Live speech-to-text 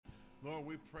Lord,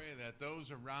 we pray that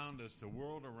those around us, the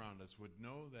world around us, would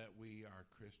know that we are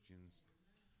Christians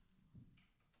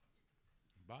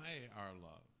by our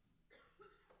love.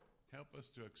 Help us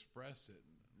to express it,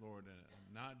 Lord,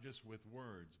 not just with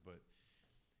words, but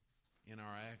in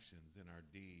our actions, in our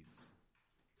deeds,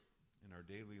 in our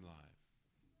daily life.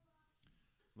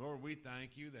 Lord, we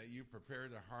thank you that you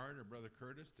prepared the heart of Brother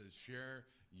Curtis to share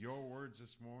your words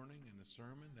this morning in the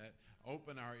sermon, that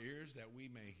open our ears that we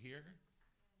may hear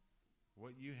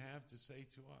what you have to say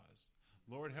to us.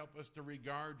 Lord, help us to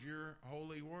regard your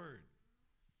holy word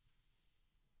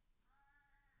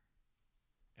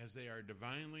as they are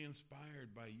divinely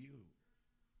inspired by you,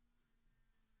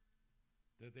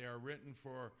 that they are written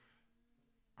for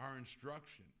our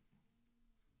instruction,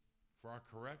 for our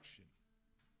correction.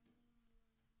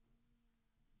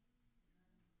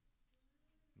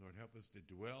 Lord, help us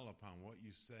to dwell upon what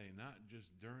you say, not just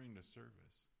during the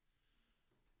service,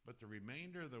 but the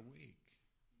remainder of the week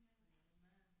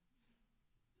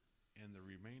and the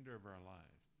remainder of our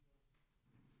life.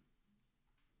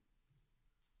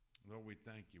 Lord, we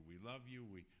thank you. We love you.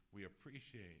 We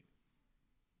appreciate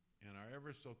and are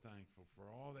ever so thankful for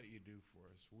all that you do for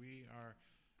us. We are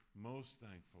most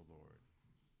thankful, Lord,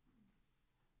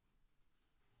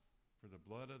 for the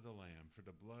blood of the Lamb, for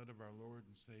the blood of our Lord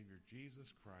and Savior,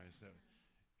 Jesus Christ, that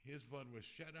his blood was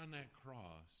shed on that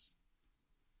cross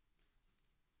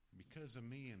because of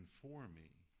me and for me,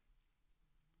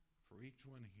 for each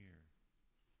one here.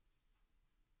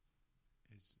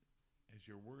 As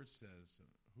your word says,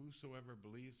 whosoever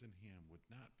believes in him would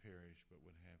not perish but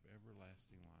would have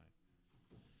everlasting life.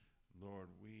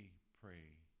 Lord, we pray,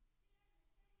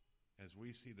 as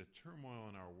we see the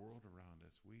turmoil in our world around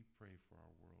us, we pray for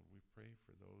our world. We pray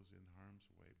for those in harm's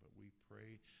way, but we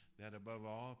pray that above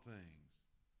all things,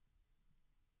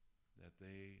 that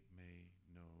they may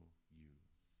know you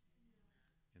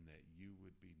and that you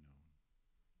would be known.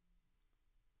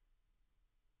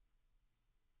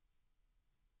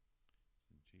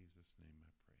 In Jesus' name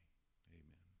I pray.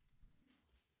 Amen.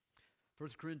 1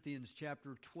 Corinthians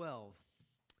chapter 12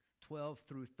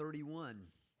 through 31.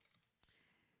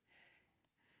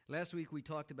 Last week we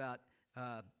talked about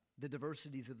the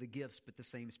diversities of the gifts, but the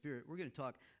same Spirit. We're going to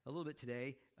talk a little bit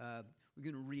today. We're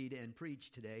going to read and preach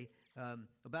today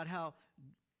about how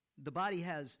the body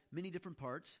has many different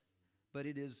parts, but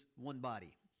it is one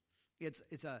body. It's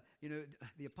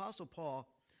the Apostle Paul,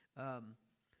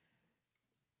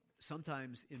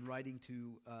 sometimes in writing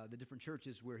to the different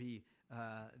churches where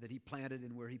that he planted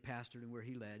and where he pastored and where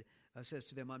he led, says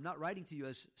to them, "I'm not writing to you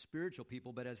as spiritual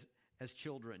people, but as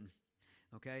children."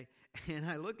 Okay? And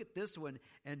I look at this one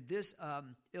and this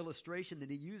illustration that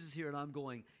he uses here, and I'm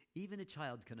going, even a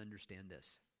child can understand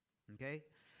this. Okay?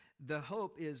 The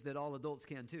hope is that all adults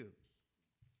can too.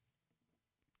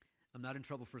 I'm not in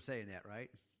trouble for saying that,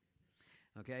 right?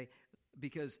 Okay?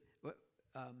 Because,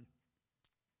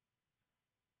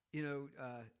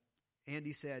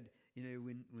 Andy said,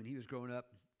 when he was growing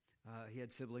up, he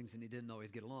had siblings and he didn't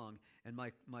always get along. And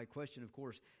my question, of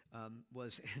course,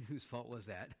 was, and whose fault was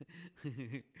that?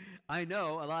 I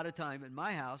know a lot of time in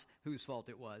my house whose fault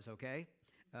it was, okay?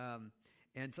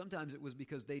 And sometimes it was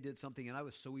because they did something and I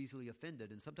was so easily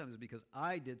offended. And sometimes it was because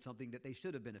I did something that they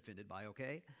should have been offended by,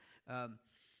 okay?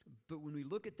 But when we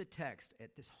look at the text,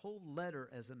 at this whole letter,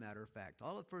 as a matter of fact,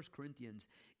 all of 1 Corinthians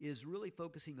is really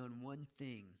focusing on one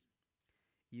thing: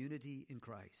 unity in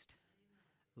Christ.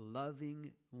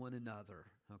 Loving one another,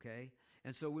 okay?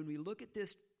 And so when we look at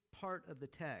this part of the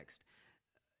text,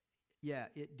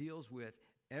 it deals with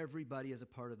everybody as a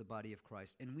part of the body of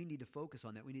Christ, and we need to focus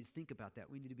on that. We need to think about that.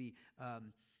 We need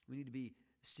to be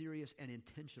serious and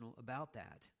intentional about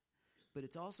that. But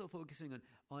it's also focusing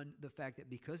on the fact that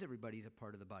because everybody's a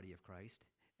part of the body of Christ,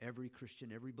 every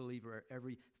Christian, every believer,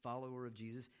 every follower of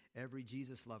Jesus, every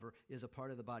Jesus lover is a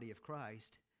part of the body of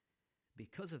Christ.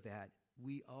 Because of that,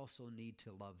 we also need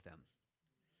to love them.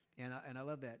 And I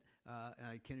love that.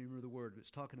 I can't remember the word, but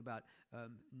it's talking about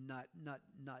not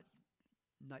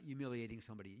humiliating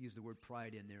somebody. It used the word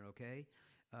pride in there, okay,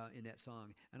 in that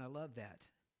song. And I love that,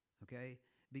 okay,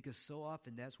 because so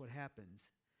often that's what happens,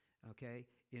 okay.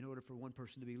 In order for one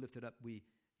person to be lifted up, we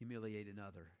humiliate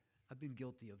another. I've been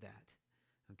guilty of that,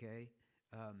 okay.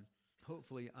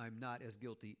 Hopefully I'm not as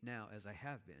guilty now as I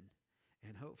have been.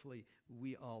 And hopefully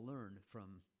we all learn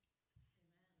from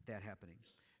that happening.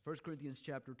 1 Corinthians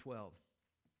chapter 12,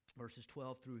 verses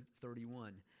 12 through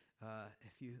 31.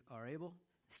 If you are able,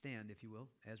 stand, if you will,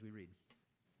 as we read.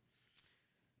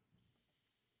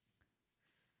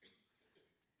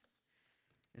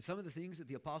 And some of the things that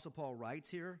the Apostle Paul writes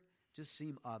here just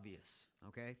seem obvious,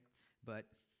 okay? But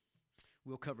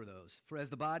we'll cover those. For as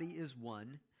the body is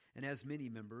one and has many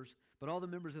members, but all the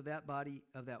members of that body,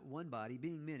 of that one body,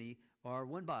 being many, are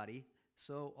one body,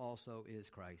 so also is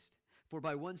Christ. For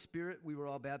by one Spirit we were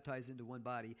all baptized into one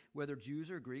body, whether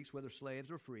Jews or Greeks, whether slaves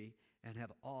or free, and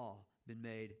have all been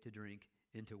made to drink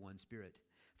into one Spirit.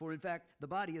 For in fact, the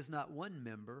body is not one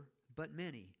member, but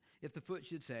many. If the foot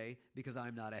should say, because I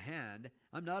am not a hand,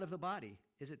 I'm not of the body,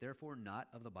 is it therefore not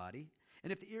of the body?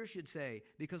 And if the ear should say,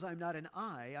 because I'm not an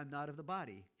eye, I'm not of the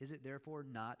body, is it therefore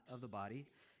not of the body?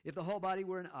 If the whole body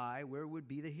were an eye, where would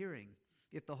be the hearing?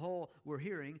 If the whole were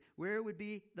hearing, where would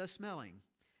be the smelling?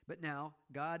 But now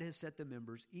God has set the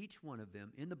members, each one of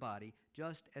them, in the body,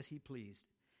 just as he pleased.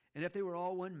 And if they were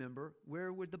all one member,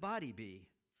 where would the body be?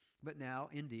 But now,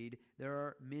 indeed, there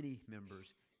are many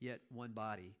members, yet one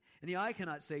body. And the eye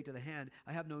cannot say to the hand,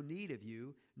 I have no need of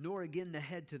you, nor again the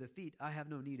head to the feet, I have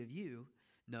no need of you.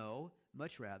 No,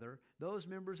 much rather, those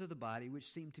members of the body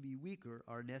which seem to be weaker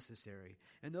are necessary.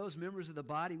 And those members of the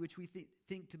body which we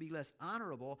think to be less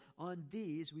honorable, on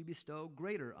these we bestow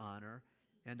greater honor,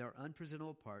 and our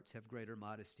unpresentable parts have greater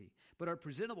modesty. But our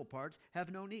presentable parts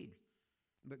have no need.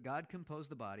 But God composed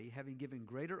the body, having given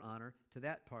greater honor to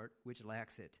that part which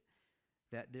lacks it,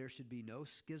 that there should be no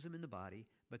schism in the body,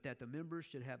 but that the members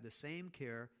should have the same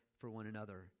care for one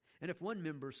another. And if one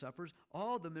member suffers,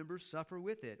 all the members suffer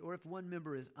with it. Or if one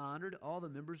member is honored, all the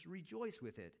members rejoice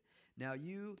with it. Now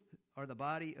you are the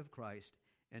body of Christ,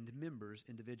 and members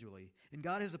individually. And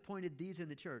God has appointed these in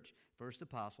the church, first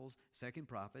apostles, second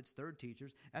prophets, third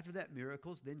teachers, after that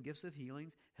miracles, then gifts of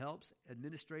healings, helps,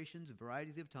 administrations,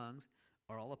 varieties of tongues.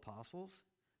 Are all apostles?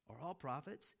 Are all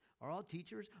prophets? Are all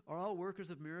teachers? Are all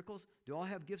workers of miracles? Do all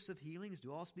have gifts of healings?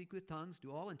 Do all speak with tongues?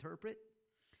 Do all interpret?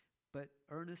 But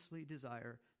earnestly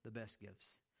desire the best gifts.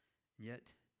 Yet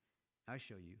I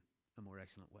show you a more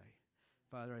excellent way.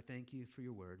 Father, I thank you for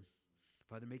your word.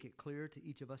 Father, make it clear to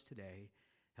each of us today.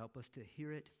 Help us to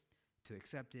hear it, to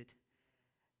accept it,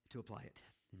 to apply it.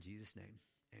 In Jesus' name,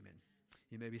 amen.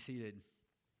 You may be seated.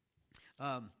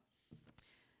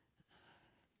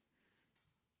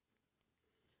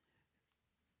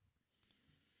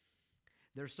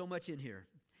 There's so much in here.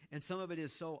 And some of it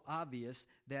is so obvious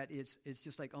that it's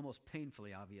just like almost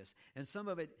painfully obvious. And some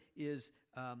of it is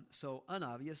so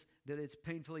unobvious that it's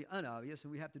painfully unobvious,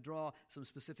 and we have to draw some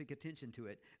specific attention to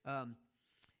it.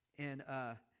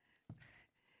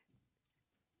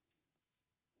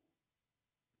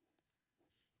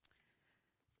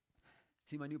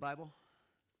 See my new Bible?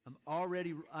 I'm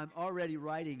already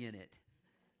writing in it.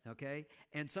 Okay?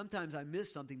 And sometimes I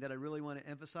miss something that I really want to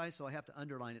emphasize, so I have to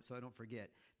underline it so I don't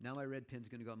forget. Now my red pen's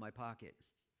going to go in my pocket.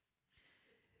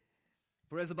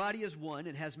 For as the body is one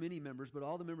and has many members, but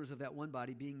all the members of that one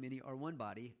body, being many, are one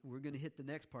body. We're going to hit the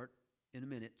next part in a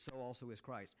minute. So also is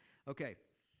Christ. Okay.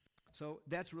 So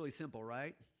that's really simple,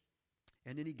 right?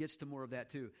 And then he gets to more of that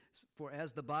too. For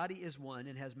as the body is one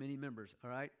and has many members, all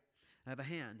right? I have a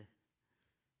hand.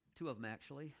 Two of them,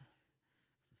 actually.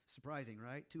 Surprising,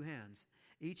 right? Two hands.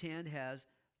 Each hand has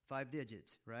 5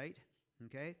 digits, right?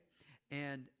 Okay?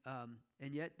 And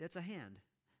yet that's a hand,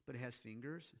 but it has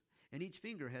fingers, and each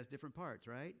finger has different parts,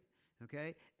 right?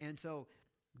 Okay? And so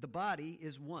the body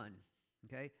is one,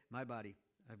 okay? My body.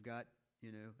 I've got,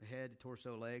 a head,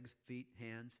 torso, legs, feet,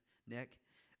 hands, neck.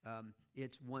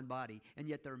 It's one body, and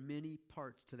yet there are many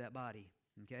parts to that body,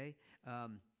 okay?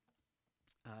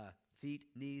 Feet,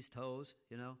 knees, toes,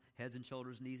 heads and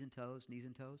shoulders, knees and toes,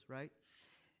 right?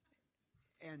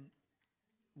 And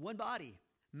one body,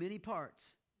 many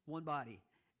parts, one body.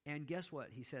 And guess what?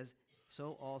 He says,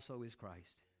 so also is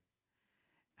Christ.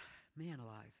 Man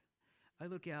alive. I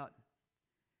look out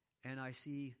and I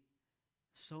see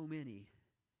so many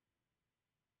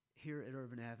here at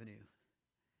Irvin Avenue.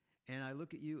 And I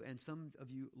look at you, and some of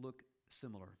you look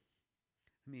similar.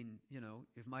 I mean,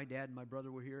 if my dad and my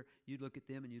brother were here, you'd look at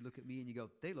them and you'd look at me and you go,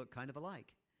 they look kind of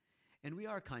alike. And we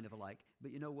are kind of alike.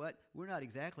 But you know what? We're not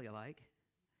exactly alike.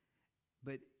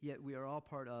 But yet we are all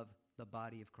part of the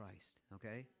body of Christ,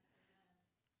 okay?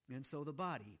 And so the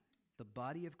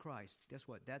body of Christ, guess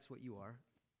what? That's what you are.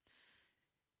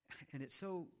 And it's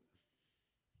so,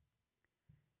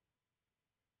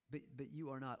 but you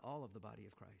are not all of the body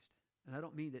of Christ. And I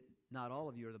don't mean that not all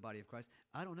of you are the body of Christ.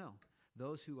 I don't know.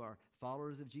 Those who are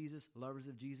followers of Jesus, lovers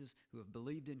of Jesus, who have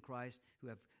believed in Christ, who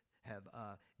have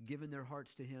given their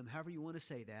hearts to him, however you want to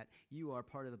say that, you are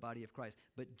part of the body of Christ.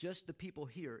 But just the people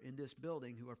here in this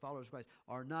building who are followers of Christ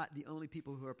are not the only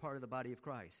people who are part of the body of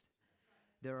Christ.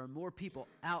 There are more people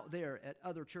out there at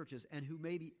other churches and who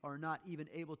maybe are not even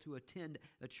able to attend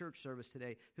a church service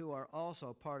today who are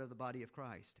also part of the body of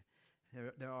Christ.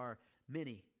 There are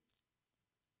many,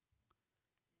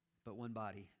 but one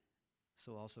body,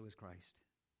 so also is Christ.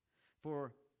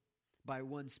 For By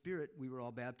one Spirit, we were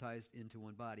all baptized into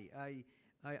one body.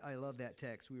 I love that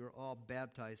text. We were all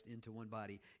baptized into one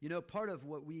body. You know, part of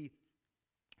what we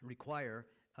require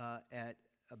at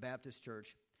a Baptist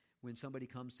church when somebody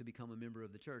comes to become a member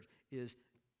of the church is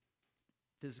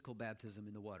physical baptism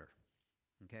in the water.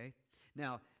 Okay?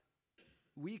 Now,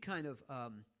 we kind of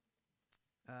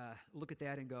look at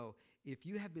that and go, if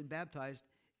you have been baptized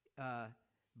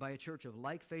by a church of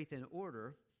like faith and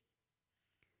order,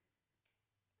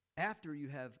 after you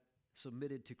have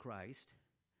submitted to Christ,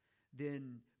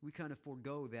 then we kind of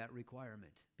forego that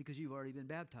requirement because you've already been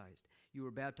baptized. You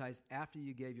were baptized after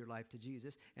you gave your life to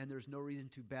Jesus, and there's no reason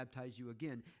to baptize you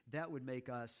again. That would make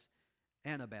us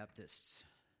Anabaptists,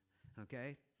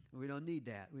 okay? We don't need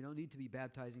that. We don't need to be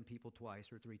baptizing people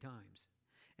twice or three times.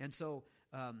 And so,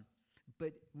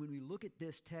 but when we look at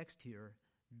this text here,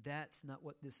 that's not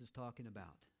what this is talking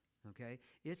about, okay?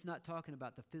 It's not talking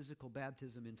about the physical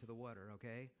baptism into the water,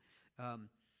 okay?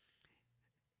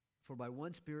 For by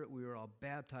one Spirit we are all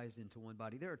baptized into one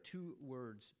body. There are two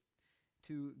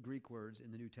Greek words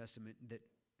in the New Testament that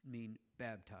mean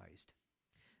baptized.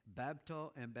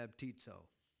 Bapto and baptizo,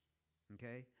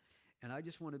 okay? And I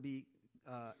just want to be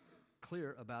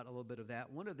clear about a little bit of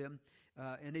that. One of them,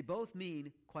 and they both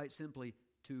mean, quite simply,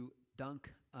 to dunk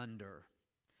under,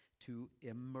 to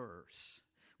immerse,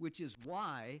 which is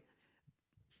why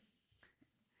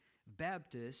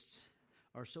Baptists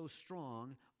are so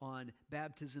strong on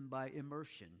baptism by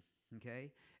immersion,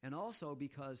 okay? And also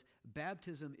because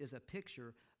baptism is a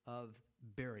picture of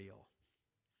burial.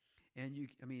 And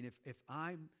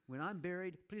when I'm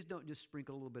buried, please don't just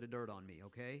sprinkle a little bit of dirt on me,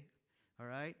 okay? All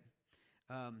right?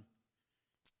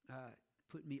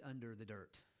 Put me under the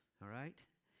dirt, all right?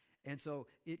 And so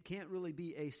it can't really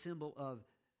be a symbol of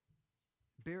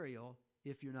burial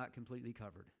if you're not completely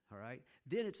covered, all right?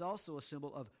 Then it's also a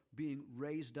symbol of being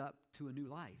raised up to a new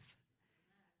life.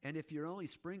 And if you're only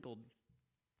sprinkled,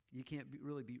 you can't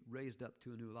really be raised up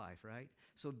to a new life, right?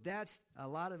 So that's a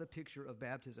lot of the picture of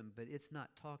baptism, but it's not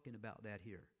talking about that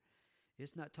here.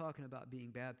 It's not talking about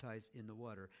being baptized in the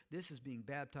water. This is being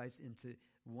baptized into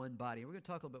one body. And we're going to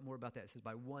talk a little bit more about that. It says,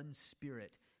 by one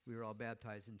Spirit we were all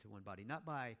baptized into one body, not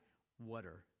by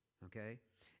water, okay?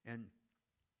 And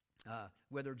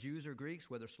whether Jews or Greeks,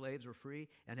 whether slaves or free,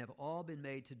 and have all been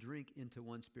made to drink into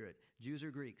one Spirit. Jews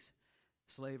or Greeks,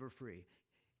 slave or free.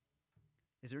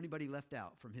 Is there anybody left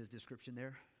out from his description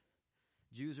there?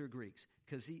 Jews or Greeks?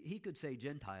 Because he could say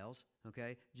Gentiles,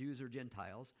 okay? Jews or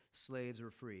Gentiles, slaves or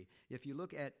free. If you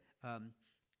look at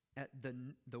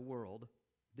the world,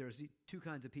 there's two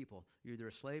kinds of people. You're either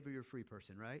a slave or you're a free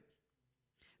person, right?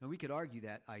 And we could argue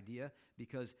that idea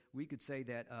because we could say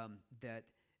that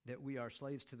that we are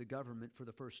slaves to the government for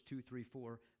the first 2, 3,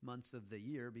 4 months of the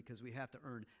year because we have to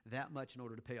earn that much in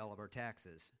order to pay all of our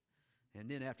taxes. And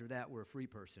then after that, we're a free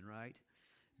person, right?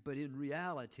 But in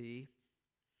reality,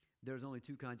 there's only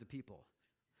two kinds of people.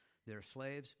 They're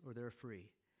slaves or they're free.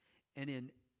 And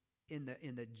in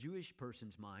the Jewish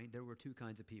person's mind, there were two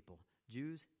kinds of people,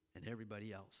 Jews and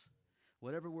everybody else.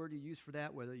 Whatever word you use for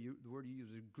that, whether the word you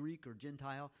use is Greek or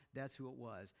Gentile, that's who it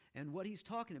was. And what he's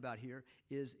talking about here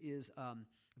is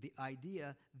the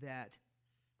idea that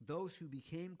those who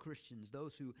became Christians,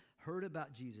 those who heard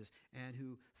about Jesus and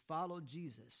who followed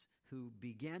Jesus, who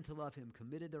began to love him,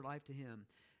 committed their life to him,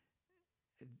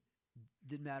 it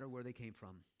didn't matter where they came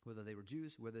from, whether they were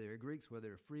Jews, whether they were Greeks, whether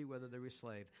they were free, whether they were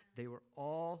slaves. They were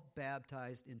all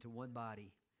baptized into one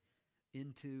body,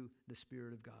 into the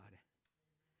Spirit of God.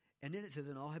 And then it says,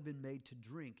 and all have been made to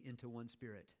drink into one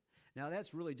Spirit. Now,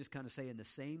 that's really just kind of saying the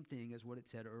same thing as what it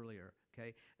said earlier,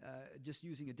 okay? Just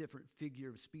using a different figure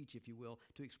of speech, if you will,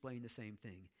 to explain the same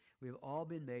thing. We have all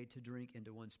been made to drink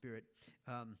into one Spirit.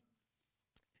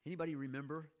 Anybody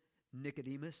remember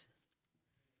Nicodemus?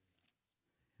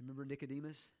 Remember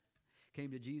Nicodemus? Came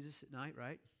to Jesus at night,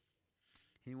 right?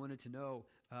 He wanted to know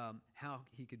how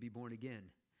he could be born again.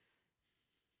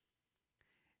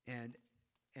 And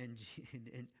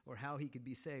or how he could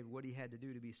be saved, what he had to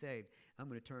do to be saved. I'm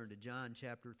going to turn to John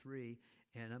chapter 3,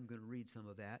 and I'm going to read some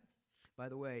of that. By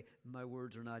the way, my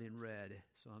words are not in red,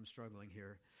 so I'm struggling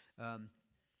here.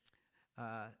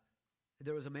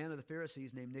 There was a man of the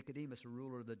Pharisees named Nicodemus, a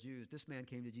ruler of the Jews. This man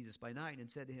came to Jesus by night and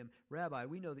said to him, Rabbi,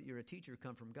 we know that you're a teacher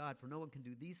come from God, for no one can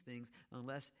do these things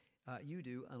unless you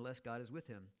do, unless God is with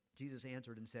him. Jesus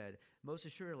answered and said, Most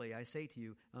assuredly, I say to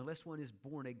you, unless one is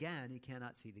born again, he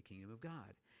cannot see the kingdom of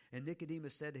God. And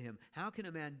Nicodemus said to him, How can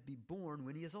a man be born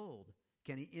when he is old?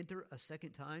 Can he enter a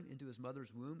second time into his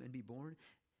mother's womb and be born?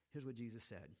 Here's what Jesus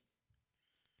said.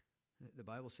 The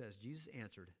Bible says, Jesus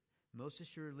answered, Most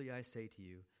assuredly, I say to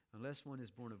you, unless one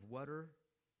is born of water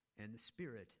and the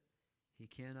Spirit, he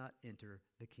cannot enter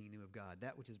the kingdom of God.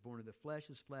 That which is born of the flesh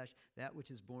is flesh. That which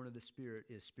is born of the Spirit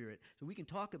is spirit. So we can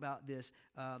talk about this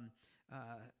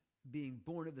being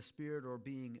born of the Spirit, or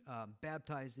being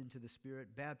baptized into the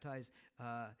Spirit, baptized,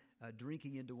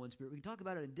 drinking into one Spirit. We can talk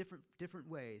about it in different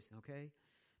ways, okay?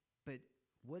 But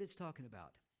what it's talking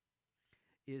about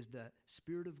is the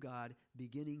Spirit of God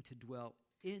beginning to dwell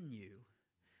in you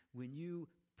when you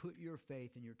put your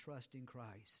faith and your trust in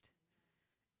Christ.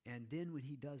 And then when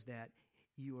he does that,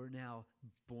 you are now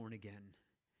born again.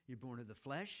 You're born of the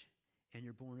flesh, and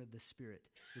you're born of the Spirit.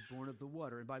 You're born of the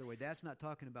water. And by the way, that's not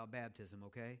talking about baptism,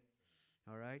 okay?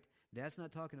 All right? That's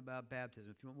not talking about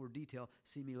baptism. If you want more detail,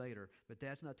 see me later. But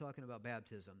that's not talking about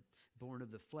baptism. Born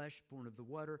of the flesh, born of the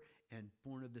water, and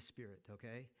born of the Spirit,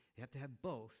 okay? You have to have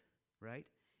both, right,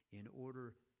 in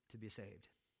order to be saved.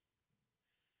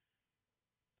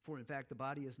 For in fact, the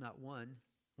body is not one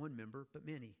member, but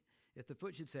many. If the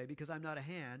foot should say, because I'm not a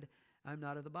hand, I'm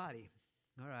not of the body.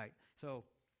 All right, so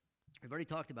we've already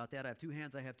talked about that. I have 2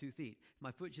 hands, I have 2 feet. If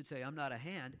my foot should say, I'm not a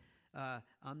hand,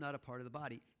 I'm not a part of the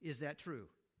body. Is that true?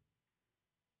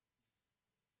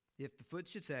 If the foot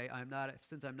should say,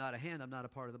 since I'm not a hand, I'm not a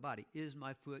part of the body, is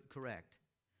my foot correct?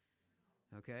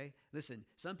 Okay, listen,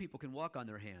 some people can walk on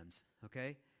their hands,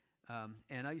 okay?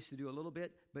 And I used to do a little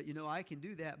bit, but I can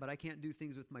do that, but I can't do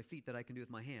things with my feet that I can do with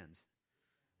my hands,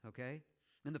 okay?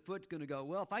 And the foot's going to go,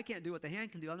 well, if I can't do what the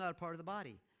hand can do, I'm not a part of the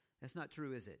body. That's not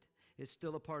true, is it? It's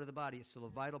still a part of the body. It's still a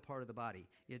vital part of the body.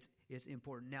 It's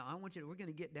important. Now, we're going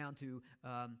to get down to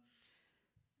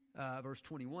verse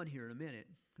 21 here in a minute.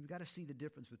 We've got to see the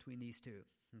difference between these two,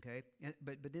 okay?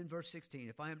 But then verse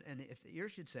 16, if the ear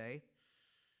should say,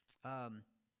 I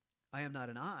am not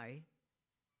an eye,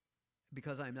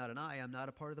 because I am not an eye, I'm not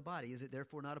a part of the body. Is it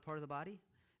therefore not a part of the body?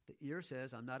 The ear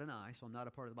says, I'm not an eye, so I'm not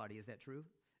a part of the body. Is that true?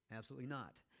 Absolutely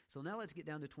not. So now let's get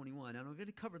down to 21. And I'm going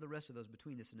to cover the rest of those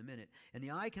between this in a minute. And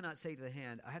the eye cannot say to the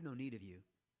hand, I have no need of you.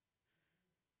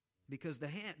 Because the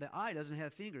eye doesn't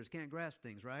have fingers, can't grasp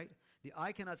things, right? The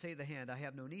eye cannot say to the hand, I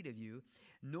have no need of you,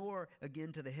 nor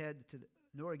again the head to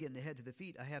the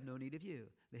feet, I have no need of you.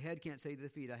 The head can't say to the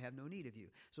feet, I have no need of you.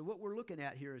 So what we're looking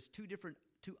at here is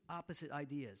two opposite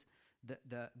ideas.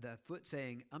 The foot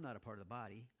saying, I'm not a part of the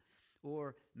body,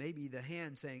 or maybe the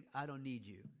hand saying, I don't need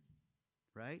you,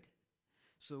 right?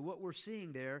 So what we're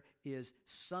seeing there is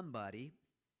somebody,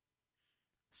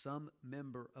 some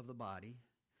member of the body,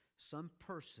 some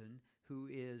person who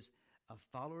is a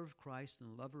follower of Christ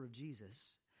and a lover of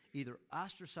Jesus, either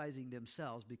ostracizing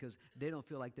themselves because they don't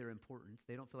feel like they're important,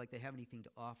 they don't feel like they have anything to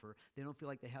offer, they don't feel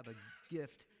like they have a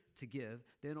gift to give,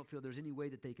 they don't feel there's any way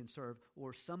that they can serve,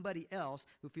 or somebody else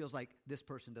who feels like this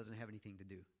person doesn't have anything to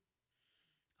do.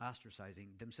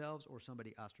 Ostracizing themselves or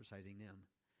somebody ostracizing them.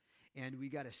 And we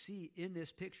got to see in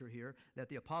this picture here that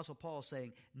the Apostle Paul is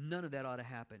saying none of that ought to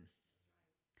happen.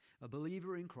 A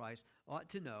believer in Christ ought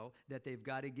to know that they've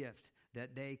got a gift,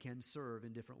 that they can serve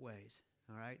in different ways.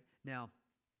 All right? Now,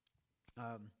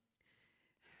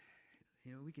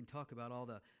 we can talk about all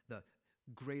the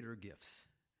greater gifts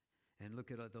and look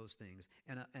at those things.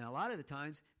 And a lot of the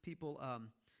times, people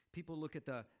look at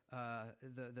the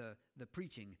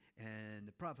preaching and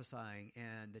the prophesying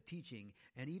and the teaching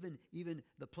and even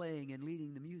the playing and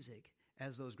leading the music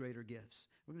as those greater gifts.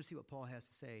 We're going to see what Paul has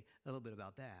to say a little bit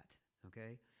about that,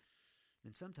 okay?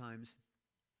 And sometimes,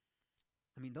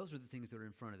 those are the things that are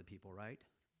in front of the people, right?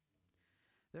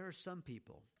 There are some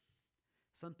people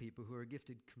who are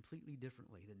gifted completely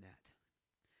differently than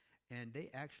that. And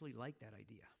they actually like that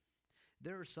idea.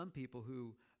 There are some people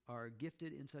who are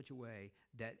gifted in such a way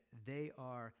that they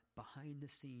are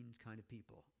behind-the-scenes kind of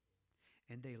people.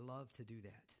 And they love to do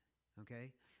that,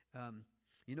 okay?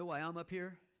 You know why I'm up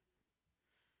here?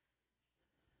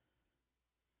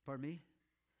 Pardon me?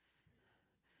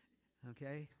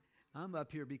 Okay? I'm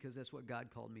up here because that's what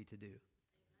God called me to do.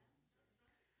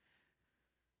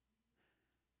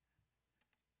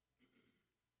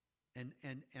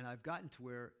 And I've gotten to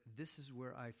where this is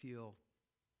where I feel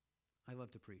I love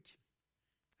to preach.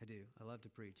 I do. I love to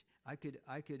preach. I could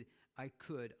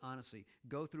honestly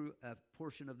go through a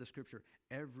portion of the Scripture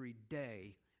every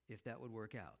day if that would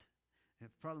work out. And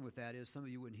the problem with that is some of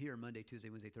you wouldn't hear Monday, Tuesday,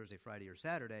 Wednesday, Thursday, Friday, or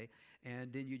Saturday,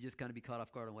 and then you just kind of be caught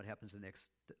off guard on what happens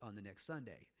on the next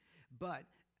Sunday. But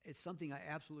it's something I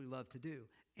absolutely love to do.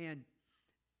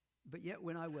 But yet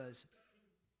when I was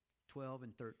 12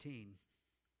 and 13,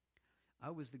 I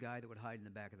was the guy that would hide in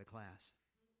the back of the class.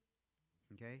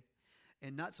 Okay?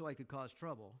 And not so I could cause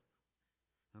trouble,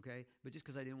 okay, but just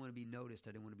because I didn't want to be noticed,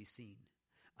 I didn't want to be seen.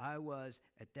 I was,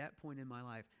 at that point in my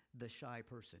life, the shy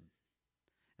person.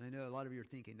 And I know a lot of you are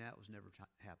thinking that was never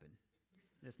happened.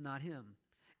 That's not him,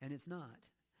 and it's not.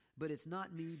 But it's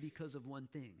not me because of one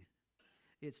thing.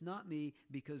 It's not me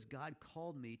because God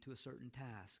called me to a certain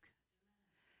task.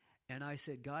 And I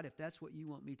said, God, if that's what you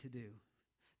want me to do,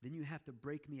 then you have to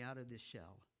break me out of this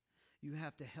shell. You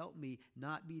have to help me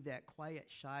not be that quiet,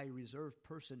 shy, reserved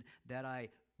person that I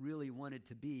really wanted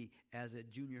to be as a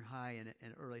junior high and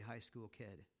an early high school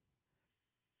kid.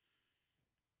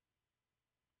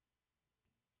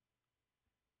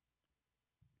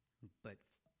 But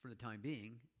for the time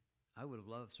being, I would have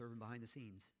loved serving behind the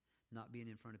scenes, not being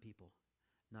in front of people,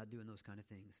 not doing those kind of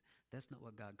things. That's not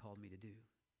what God called me to do.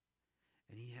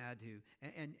 And he had to,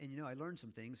 and you know, I learned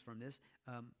some things from this.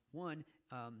 One,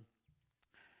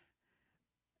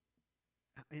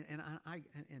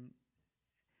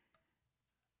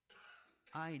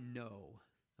 I know,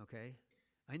 okay?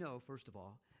 I know, first of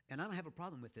all, and I don't have a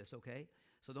problem with this, okay?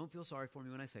 So don't feel sorry for me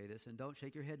when I say this, and don't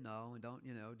shake your head no, and don't,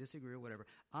 disagree or whatever.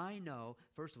 I know,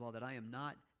 first of all, that I am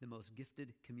not the most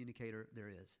gifted communicator there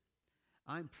is.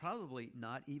 I'm probably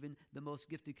not even the most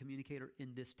gifted communicator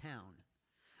in this town.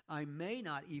 I may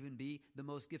not even be the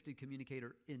most gifted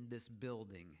communicator in this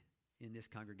building, in this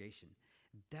congregation.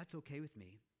 That's okay with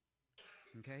me,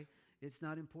 okay? It's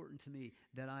not important to me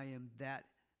that I am that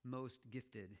most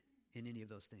gifted in any of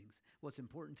those things. What's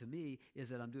important to me is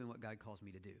that I'm doing what God calls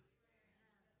me to do,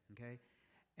 okay?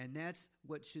 And that's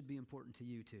what should be important to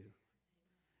you too.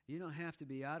 You don't have to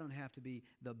be, I don't have to be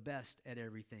the best at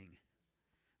everything.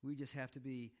 We just have to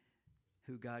be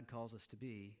who God calls us to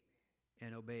be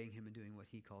and obeying him and doing what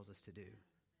he calls us to do.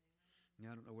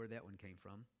 Now, I don't know where that one came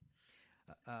from.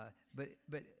 But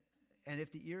and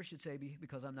if the ear should say,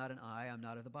 because I'm not an eye, I'm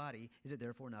not of the body, is it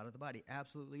therefore not of the body?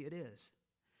 Absolutely it is.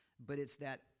 But it's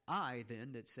that eye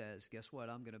then that says, guess what,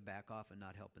 I'm going to back off and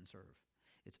not help and serve.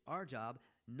 It's our job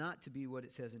not to be what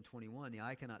it says in 21, the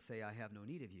eye cannot say, I have no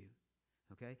need of you.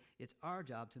 Okay? It's our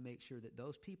job to make sure that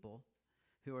those people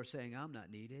who are saying, I'm not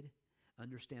needed,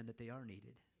 understand that they are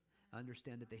needed.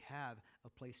 Understand that they have a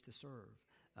place to serve.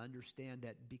 Understand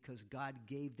that because God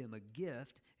gave them a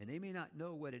gift, and they may not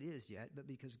know what it is yet, but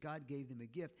because God gave them a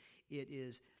gift, it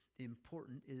is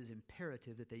important, it is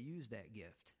imperative that they use that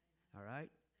gift. All right?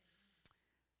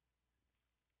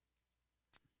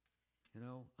 You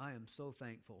know, I am so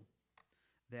thankful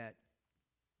that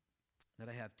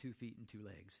I have 2 feet and 2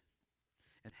 legs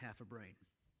and half a brain.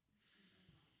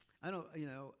 I don't,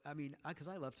 because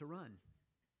I love to run.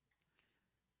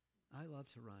 I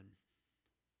love to run.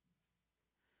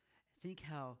 Think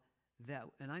how that,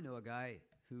 and I know a guy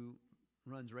who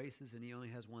runs races and he only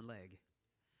has 1 leg.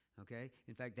 Okay?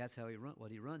 In fact, that's how he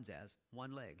runs as,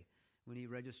 1 leg. When he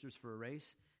registers for a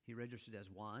race, he registers as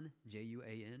Juan,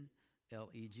 J-U-A-N-L-E-G,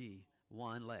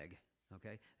 1 leg.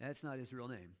 Okay? That's not his real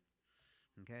name.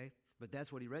 Okay? But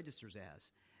that's what he registers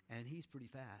as. And he's pretty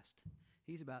fast.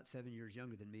 He's about 7 years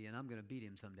younger than me, and I'm going to beat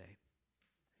him someday.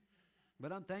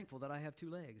 But I'm thankful that I have 2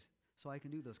 legs, so I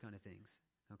can do those kind of things,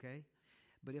 okay?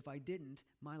 But if I didn't,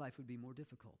 my life would be more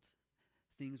difficult.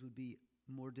 Things would be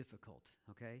more difficult,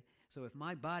 okay? So if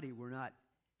my body were not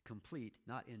complete,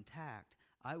 not intact,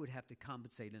 I would have to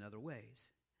compensate in other ways.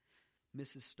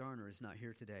 Mrs. Starner is not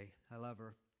here today. I love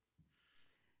her.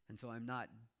 And so I'm not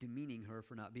demeaning her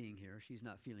for not being here. She's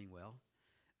not feeling well.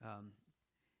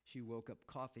 She woke up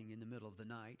coughing in the middle of the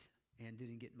night and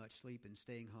didn't get much sleep and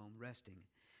staying home resting.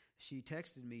 She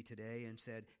texted me today and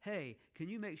said, hey, can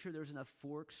you make sure there's enough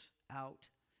forks out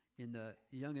in the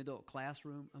young adult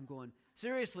classroom? I'm going,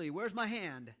 seriously, where's my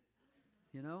hand?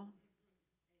 You know?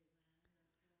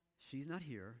 She's not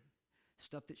here.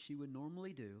 Stuff that she would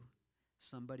normally do,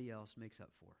 somebody else makes up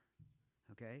for.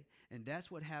 Okay? And that's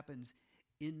what happens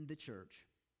in the church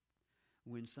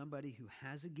when somebody who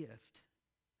has a gift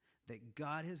that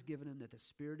God has given them, that the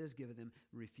Spirit has given them,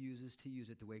 refuses to use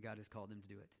it the way God has called them to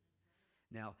do it.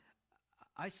 Now,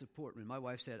 I support, when my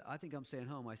wife said, I think I'm staying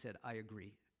home, I said, I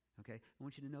agree. Okay? I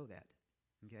want you to know that.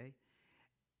 Okay?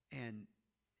 And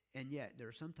yet, there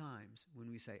are some times when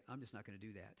we say, I'm just not going to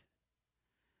do that.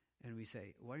 And we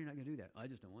say, why are you not going to do that? I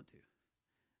just don't want to.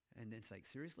 And it's like,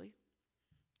 seriously?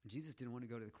 Jesus didn't want to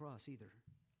go to the cross either.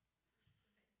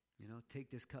 You know, take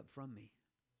this cup from me.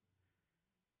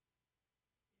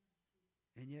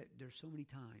 And yet, there's so many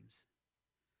times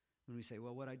when we say,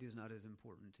 well, what I do is not as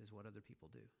important as what other people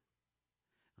do.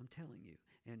 I'm telling you.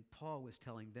 And Paul was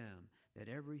telling them that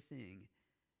everything,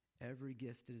 every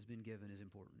gift that has been given is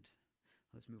important.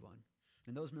 Let's move on.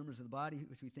 And those members of the body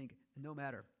which we think no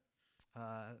matter.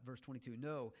 Verse 22,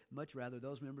 no, much rather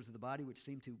those members of the body which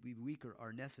seem to be weaker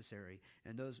are necessary.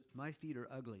 And those, my feet are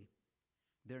ugly.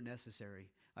 They're necessary.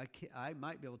 I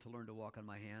might be able to learn to walk on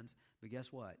my hands, but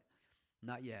guess what?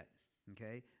 Not yet.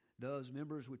 Okay? Those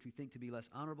members which we think to be less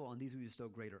honorable, on these we bestow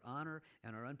greater honor,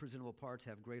 and our unpresentable parts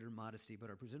have greater modesty, but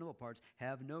our presentable parts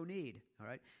have no need. All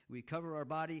right? We cover our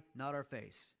body, not our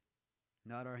face,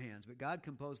 not our hands. But God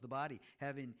composed the body,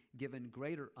 having given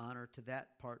greater honor to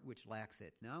that part which lacks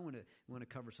it. Now I want to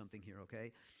cover something here,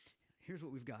 okay? Here's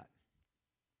what we've got,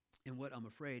 and what I'm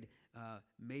afraid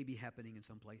may be happening in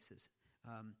some places.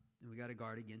 And we got to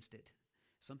guard against it.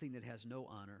 Something that has no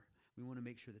honor, we want to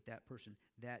make sure that that person,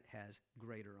 that has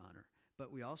greater honor.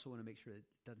 But we also want to make sure it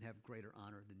doesn't have greater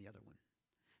honor than the other one.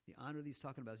 The honor that he's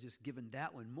talking about is just giving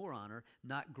that one more honor,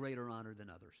 not greater honor than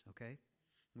others, okay?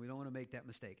 We don't want to make that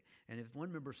mistake. And if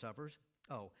one member suffers,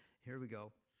 here we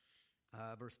go,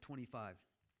 verse 25.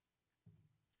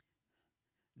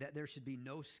 That there should be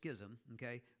no schism,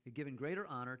 okay? Given greater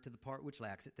honor to the part which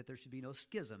lacks it, that there should be no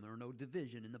schism or no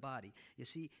division in the body. You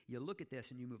see, you look at this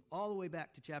and you move all the way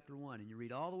back to chapter 1, and you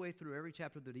read all the way through every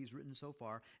chapter that he's written so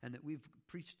far and that we've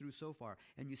preached through so far,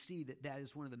 and you see that that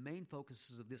is one of the main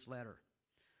focuses of this letter.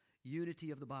 Unity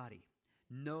of the body.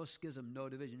 No schism, no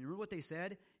division. You remember what they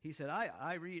said? He said,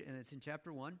 I read, and it's in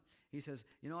chapter 1. He says,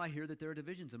 I hear that there are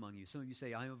divisions among you. Some of you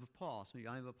say, I am of Paul. Some of you,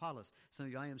 I am of Apollos. Some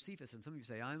of you, I am Cephas. And some of you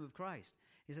say, I am of Christ.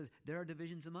 He says, there are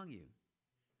divisions among you.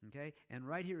 Okay? And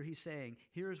right here he's saying,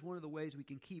 here's one of the ways we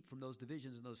can keep from those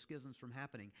divisions and those schisms from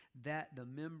happening, that the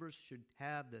members should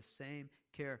have the same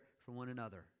care for one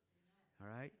another. All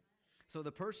right? So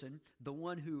the person, the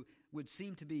one who would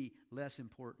seem to be less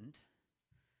important,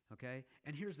 okay?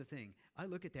 And here's the thing. I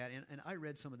look at that, and I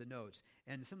read some of the notes,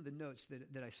 and some of the notes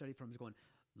that I studied from is going,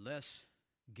 less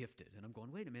gifted. And I'm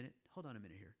going, wait a minute. Hold on a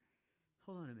minute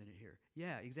here.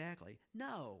 Yeah, exactly.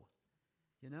 No.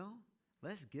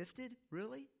 Less gifted?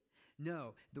 Really?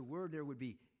 No. The word there would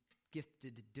be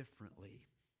gifted differently,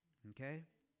 okay?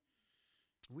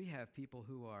 We have people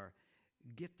who are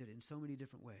gifted in so many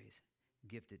different ways.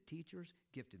 Gifted teachers,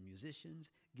 gifted musicians,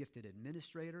 gifted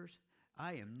administrators.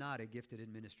 I am not a gifted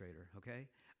administrator, okay?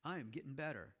 I am getting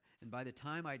better. And by the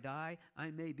time I die,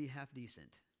 I may be half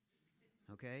decent,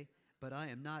 okay? But I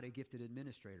am not a gifted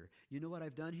administrator. You know what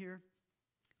I've done here?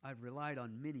 I've relied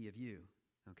on many of you,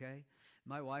 okay?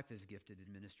 My wife is a gifted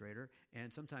administrator,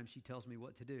 and sometimes she tells me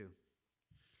what to do.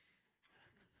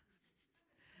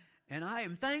 And I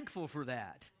am thankful for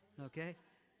that, okay?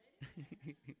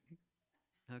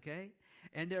 Okay?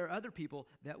 And there are other people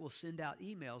that will send out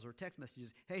emails or text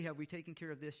messages, hey, have we taken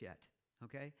care of this yet?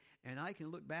 Okay? And I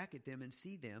can look back at them and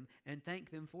see them and thank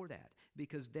them for that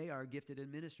because they are gifted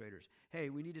administrators. Hey,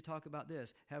 we need to talk about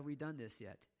this. Have we done this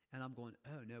yet? And I'm going,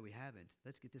 oh, no, we haven't.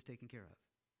 Let's get this taken care of.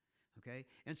 Okay?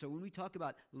 And so when we talk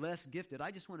about less gifted,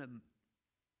 I just want to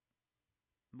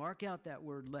mark out that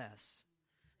word less.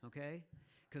 Okay?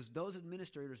 Because those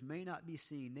administrators may not be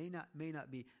seen, they may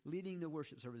not be leading the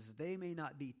worship services, they may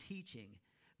not be teaching,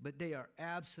 but they are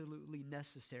absolutely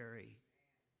necessary.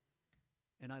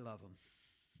 And I love them.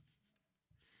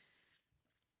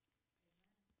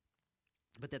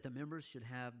 But that the members should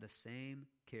have the same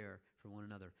care for one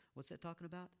another. What's that talking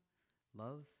about?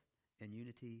 Love and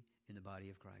unity in the body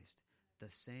of Christ. The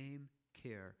same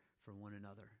care for one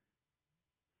another.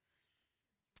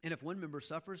 And if one member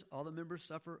suffers, all the members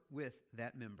suffer with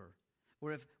that member.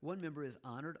 Or if one member is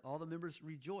honored, all the members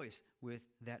rejoice with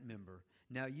that member.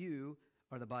 Now you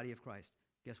are the body of Christ.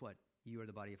 Guess what? You are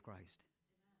the body of Christ.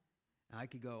 I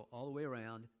could go all the way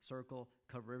around, circle,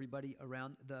 cover everybody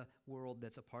around the world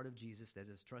that's a part of Jesus, that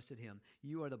has trusted him.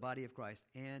 You are the body of Christ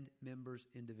and members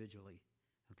individually.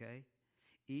 Okay?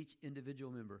 Each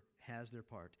individual member has their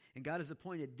part. And God has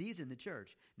appointed these in the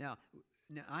church. Now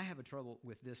I have a trouble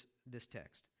with this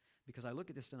text because I look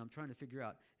at this and I'm trying to figure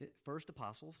out, first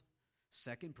apostles,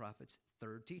 second prophets,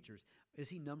 third teachers. Is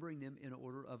he numbering them in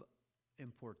order of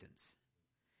importance?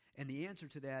 And the answer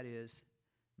to that is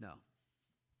no.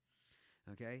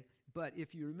 Okay? But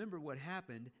if you remember what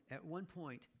happened at one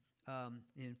point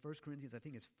in 1 Corinthians, I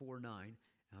think it's 4:9.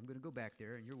 I'm going to go back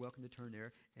there, and you're welcome to turn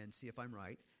there and see if I'm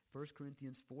right. 1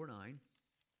 Corinthians 4:9.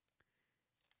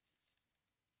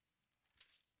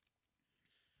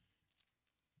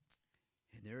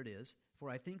 And there it is. For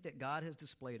I think that God has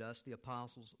displayed us, the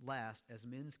apostles, last as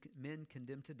men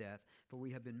condemned to death, for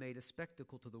we have been made a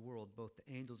spectacle to the world, both to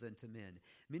angels and to men.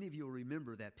 Many of you will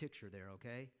remember that picture there,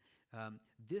 okay?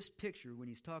 This picture, when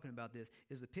he's talking about this,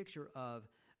 is the picture of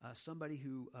somebody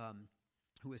who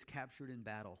is captured in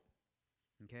battle,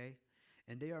 okay?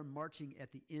 And they are marching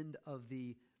at the end of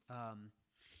the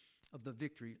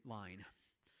victory line.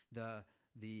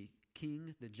 The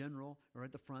king, the general, are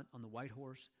at the front on the white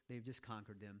horse. They've just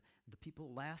conquered them. The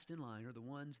people last in line are the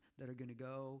ones that are going to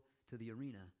go to the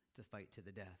arena to fight to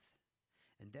the death.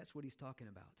 And that's what he's talking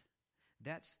about.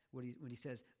 That's what when he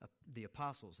says the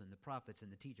apostles and the prophets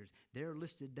and the teachers. They're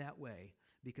listed that way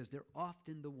because they're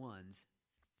often the ones.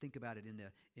 Think about it in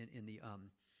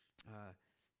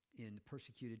the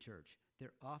persecuted church.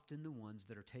 They're often the ones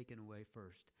that are taken away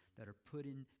first, that are put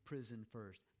in prison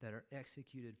first, that are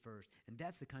executed first, and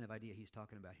that's the kind of idea he's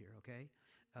talking about here. Okay.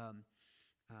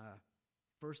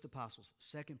 First apostles,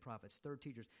 second prophets, third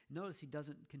teachers. Notice he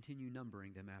doesn't continue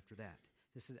numbering them after that.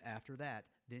 This is after that,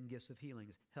 then gifts of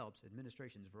healings, helps,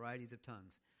 administrations, varieties of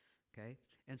tongues. Okay?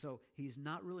 And so he's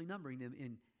not really numbering them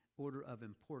in order of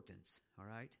importance, all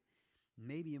right?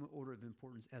 Maybe in order of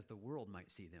importance as the world might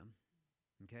see them,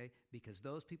 okay? Because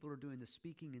those people who are doing the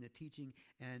speaking and the teaching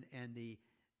and the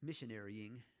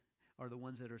missionarying are the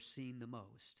ones that are seen the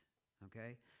most,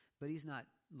 okay? But he's not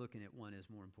looking at one as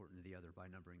more important than the other by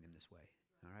numbering them this way,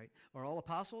 all right? Are all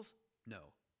apostles?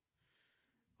 No.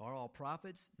 Are all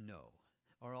prophets? No.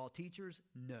 Are all teachers?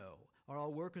 No. Are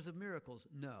all workers of miracles?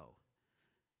 No.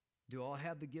 Do all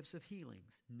have the gifts of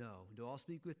healings? No. Do all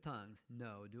speak with tongues?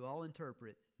 No. Do all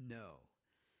interpret? No.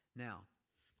 Now,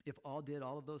 if all did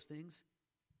all of those things,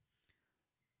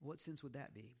 what sense would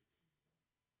that be?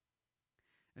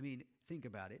 I mean, think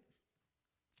about it.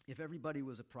 If everybody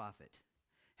was a prophet,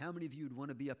 how many of you would want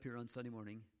to be up here on Sunday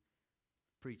morning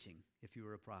preaching if you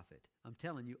were a prophet? I'm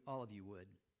telling you, all of you would.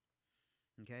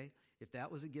 Okay? If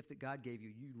that was a gift that God gave you,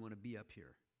 you'd want to be up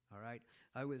here. All right?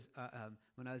 I was,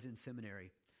 when I was in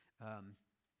seminary,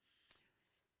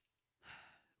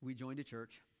 we joined a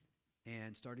church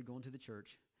and started going to the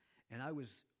church, and I was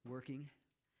working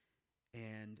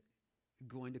and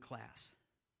going to class.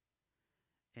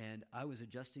 And I was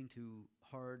adjusting to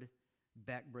hard,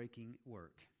 back-breaking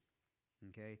work,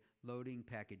 okay? Loading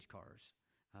package cars,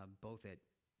 both at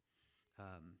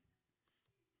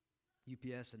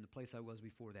UPS and the place I was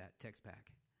before that,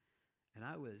 TexPac. And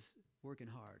I was working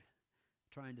hard,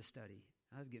 trying to study.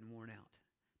 I was getting worn out.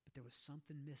 But there was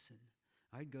something missing.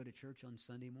 I'd go to church on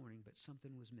Sunday morning, but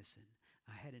something was missing.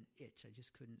 I had an itch I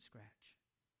just couldn't scratch.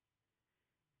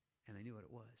 And I knew what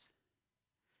it was.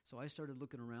 So I started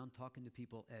looking around, talking to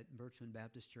people at Birchman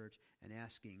Baptist Church and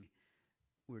asking,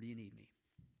 where do you need me?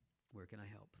 Where can I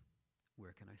help?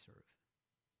 Where can I serve?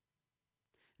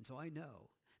 And so I know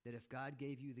that if God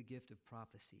gave you the gift of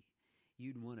prophecy,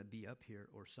 you'd want to be up here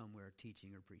or somewhere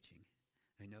teaching or preaching.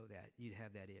 I know that. You'd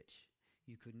have that itch.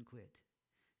 You couldn't quit.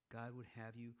 God would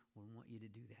have you or want you to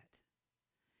do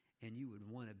that. And you would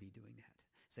want to be doing that.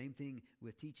 Same thing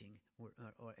with teaching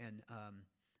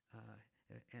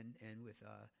and with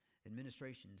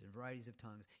administrations and varieties of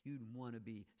tongues. You'd want to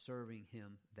be serving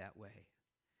him that way.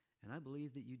 And I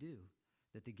believe that you do,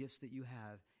 that the gifts that you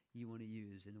have, you want to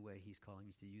use in the way he's calling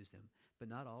you to use them. But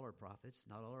not all are prophets,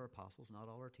 not all are apostles, not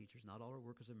all are teachers, not all are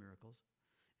workers of miracles.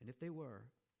 And if they were,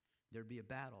 there'd be a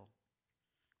battle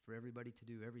for everybody to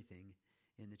do everything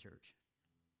in the church.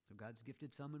 So God's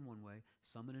gifted some in one way,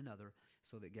 some in another,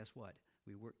 so that guess what?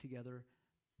 We work together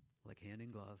like hand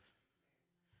in glove,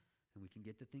 and we can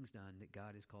get the things done that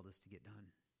God has called us to get done.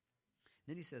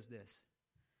 Then he says this,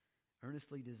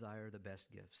 earnestly desire the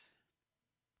best gifts.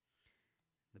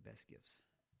 The best gifts.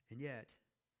 And yet,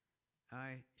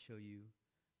 I show you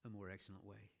a more excellent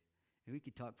way. And we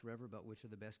could talk forever about which are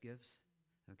the best gifts,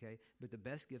 okay? But the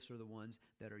best gifts are the ones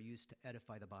that are used to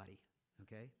edify the body,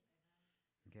 okay?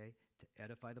 Okay? To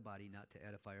edify the body, not to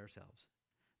edify ourselves.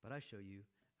 But I show you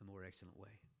a more excellent way.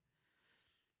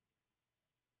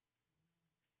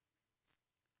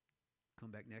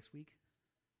 Come back next week.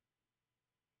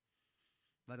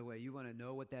 By the way, you want to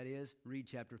know what that is? Read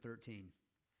chapter 13.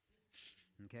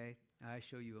 Okay? I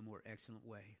show you a more excellent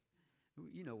way.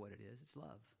 You know what it is. It's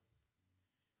love.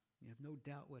 You have no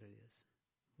doubt what it is.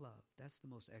 Love. That's the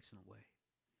most excellent way.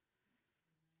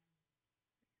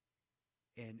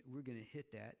 And we're going to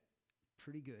hit that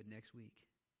pretty good next week.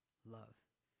 Love.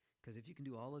 Because if you can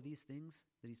do all of these things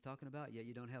that he's talking about, yet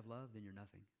you don't have love, then you're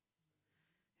nothing.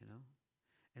 You know?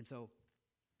 And so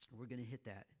we're going to hit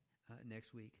that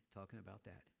next week, talking about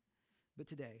that. But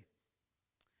today,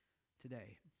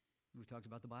 we've talked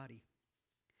about the body.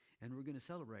 And we're going to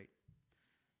celebrate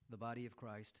the body of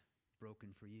Christ broken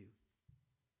for you.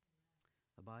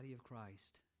 The body of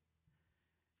Christ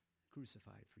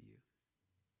crucified for you.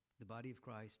 The body of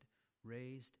Christ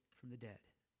raised from the dead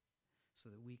so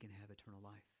that we can have eternal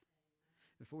life.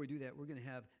 Before we do that, we're going to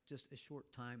have just a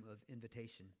short time of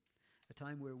invitation, a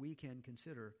time where we can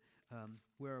consider,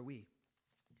 where are we?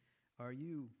 Are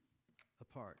you a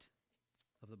part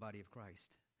of the body of Christ?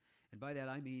 And by that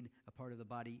I mean a part of the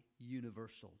body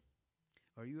universal.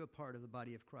 Are you a part of the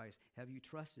body of Christ? Have you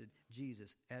trusted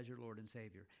Jesus as your Lord and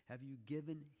Savior? Have you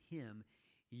given him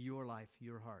your life,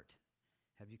 your heart?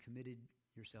 Have you committed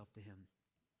yourself to him?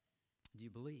 Do you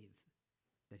believe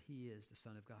that he is the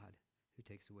Son of God who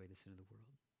takes away the sin of the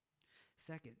world?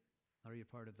 Second, are you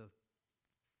part of the,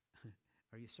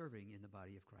 are you serving in the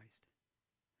body of Christ?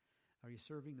 Are you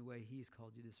serving the way he's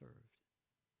called you to serve?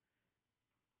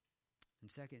 And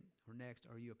second, or next,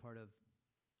 are you a part of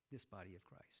this body of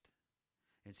Christ?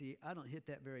 And see, I don't hit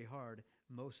that very hard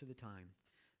most of the time,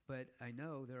 but I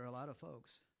know there are a lot of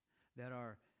folks that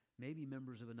are maybe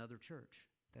members of another church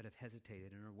that have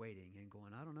hesitated and are waiting and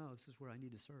going, I don't know if this is where I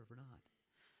need to serve or not.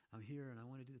 I'm here and I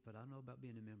want to do this, but I don't know about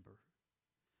being a member.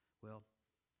 Well,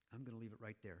 I'm going to leave it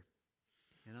right there.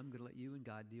 And I'm going to let you and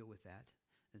God deal with that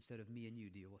instead of me and you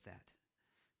deal with that.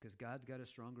 Because God's got a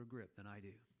stronger grip than I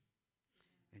do.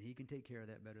 And he can take care of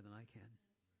that better than I can.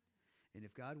 And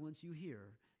if God wants you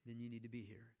here, then you need to be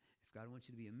here. If God wants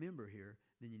you to be a member here,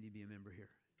 then you need to be a member here.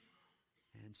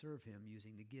 And serve him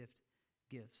using the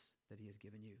gifts that he has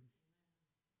given you.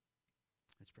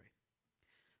 Let's pray.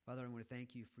 Father, I want to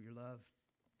thank you for your love.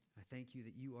 I thank you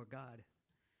that you are God,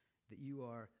 that you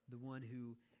are the one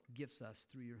who gifts us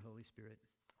through your Holy Spirit,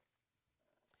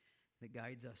 that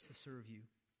guides us to serve you.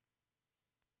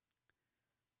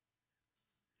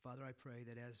 Father, I pray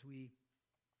that as we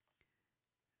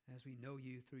know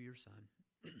you through your Son,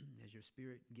 as your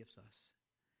Spirit gifts us,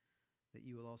 that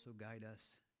you will also guide us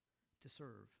to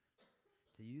serve,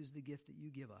 to use the gift that you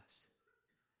give us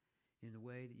in the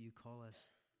way that you call us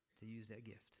to use that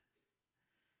gift.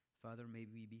 Father, may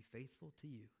we be faithful to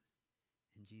you.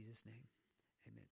 In Jesus' name, amen.